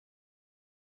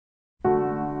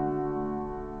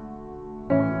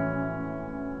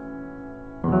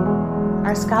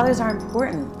Our scholars are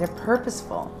important, they're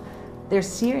purposeful, they're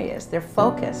serious, they're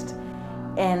focused.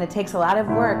 And it takes a lot of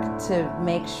work to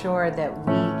make sure that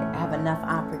we have enough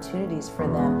opportunities for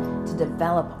them to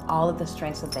develop all of the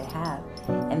strengths that they have.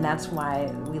 And that's why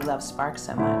we love Spark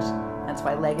so much. That's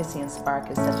why Legacy and Spark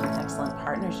is such an excellent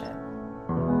partnership.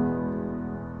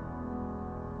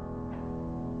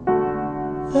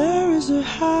 There is a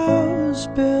house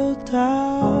built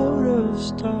out of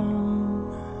stone,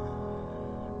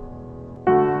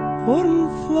 wooden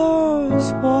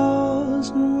floors, walls,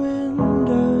 and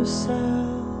window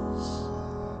sills,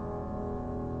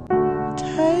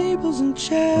 tables and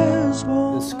chairs.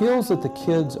 The skills that the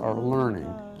kids are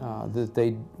learning that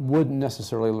they wouldn't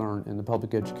necessarily learn in the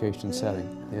public education setting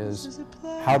is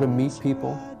how to meet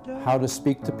people, how to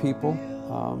speak to people,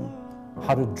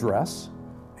 how to dress.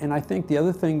 And I think the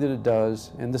other thing that it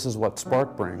does, and this is what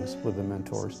Spark brings with the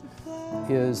mentors,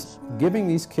 is giving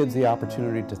these kids the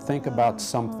opportunity to think about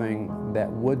something that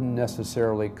wouldn't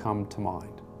necessarily come to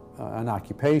mind. An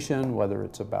occupation, whether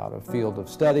it's about a field of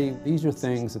study. These are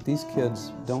things that these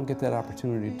kids don't get that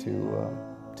opportunity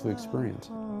to experience.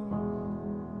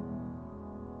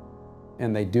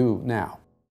 And they do now.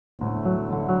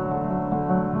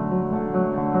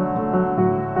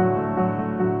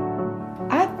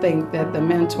 I think that the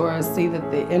mentors see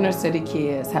that the inner city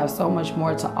kids have so much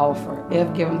more to offer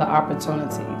if given the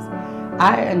opportunities.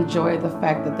 I enjoy the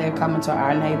fact that they're coming to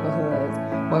our neighborhoods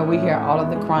where we hear all of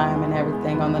the crime and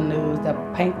everything on the news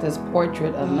that paint this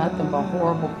portrait of nothing but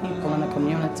horrible people in the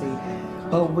community.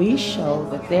 But we show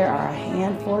that there are a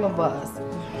handful of us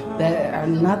that are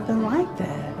nothing like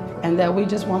that, and that we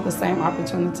just want the same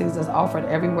opportunities that's offered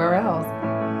everywhere else.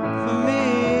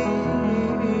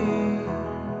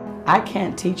 I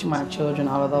can't teach my children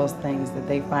all of those things that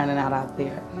they're finding out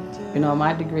there. You know,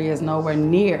 my degree is nowhere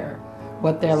near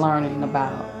what they're learning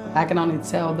about. I can only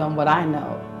tell them what I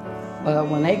know. But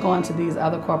when they go into these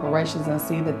other corporations and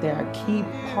see that there are key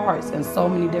parts in so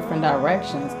many different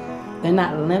directions, they're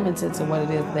not limited to what it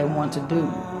is they want to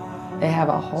do. They have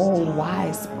a whole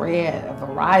wide spread, a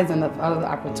horizon of other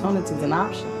opportunities and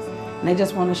options. And they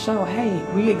just want to show, hey,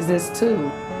 we exist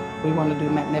too. We want to do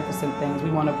magnificent things. We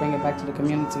want to bring it back to the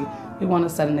community. We want to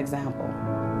set an example.